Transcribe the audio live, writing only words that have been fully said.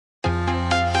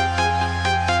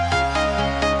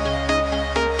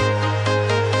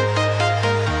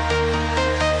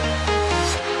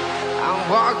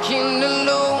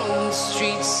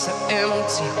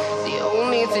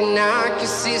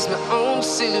is my own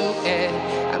silhouette.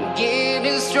 I'm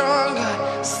getting stronger,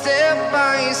 step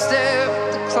by step.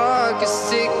 The clock is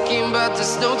ticking, but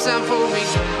there's no time for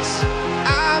regrets.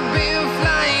 I've been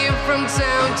flying from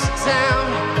town to town,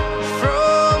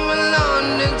 from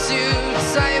London to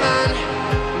Taiwan.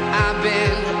 I've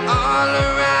been all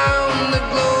around the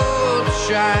globe,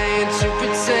 trying to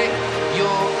protect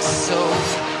your soul.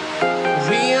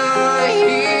 We are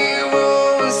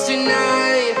heroes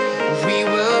tonight. We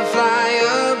will fly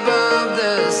above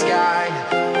the sky.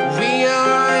 We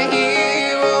are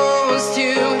heroes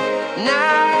tonight.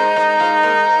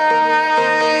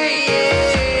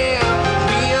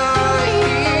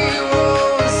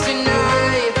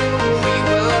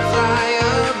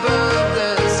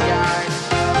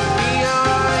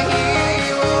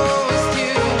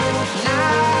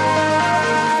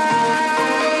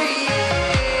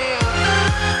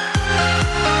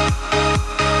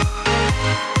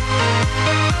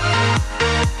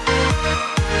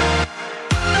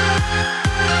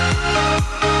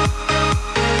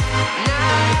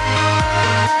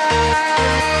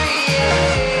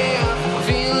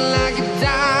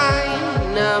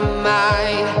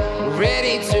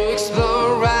 Ready to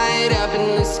explore right up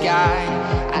in the sky.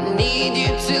 I need you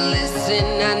to listen,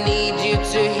 I need you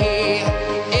to hear,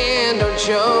 and don't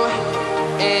show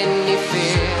any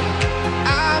fear.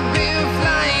 I've been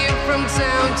flying from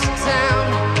town to town,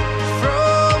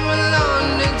 from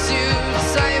London to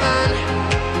Taiwan.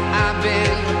 I've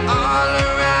been all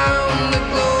around the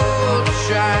globe,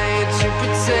 trying to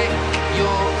protect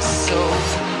your soul.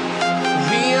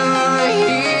 We are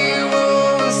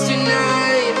heroes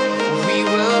tonight. We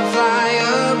will fly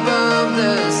above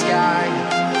the sky.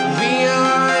 We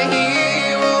are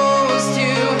heroes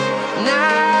tonight.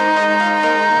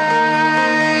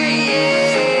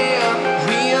 Yeah.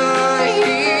 We are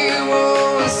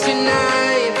heroes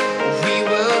tonight. We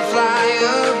will fly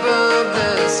above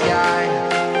the sky.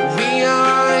 We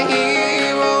are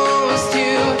heroes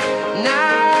tonight.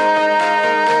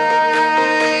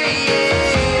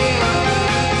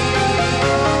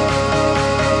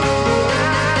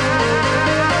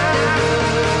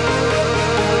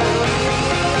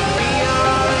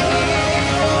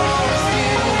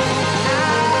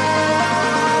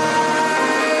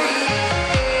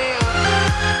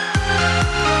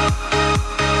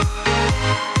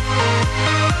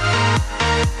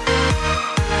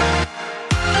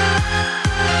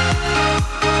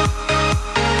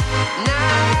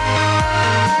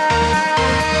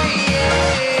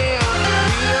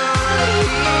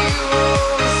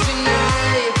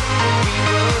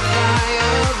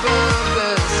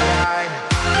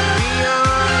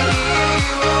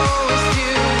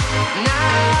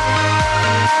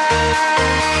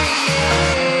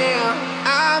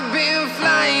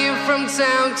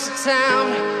 Town to town,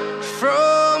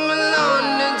 from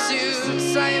London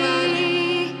to Taiwan.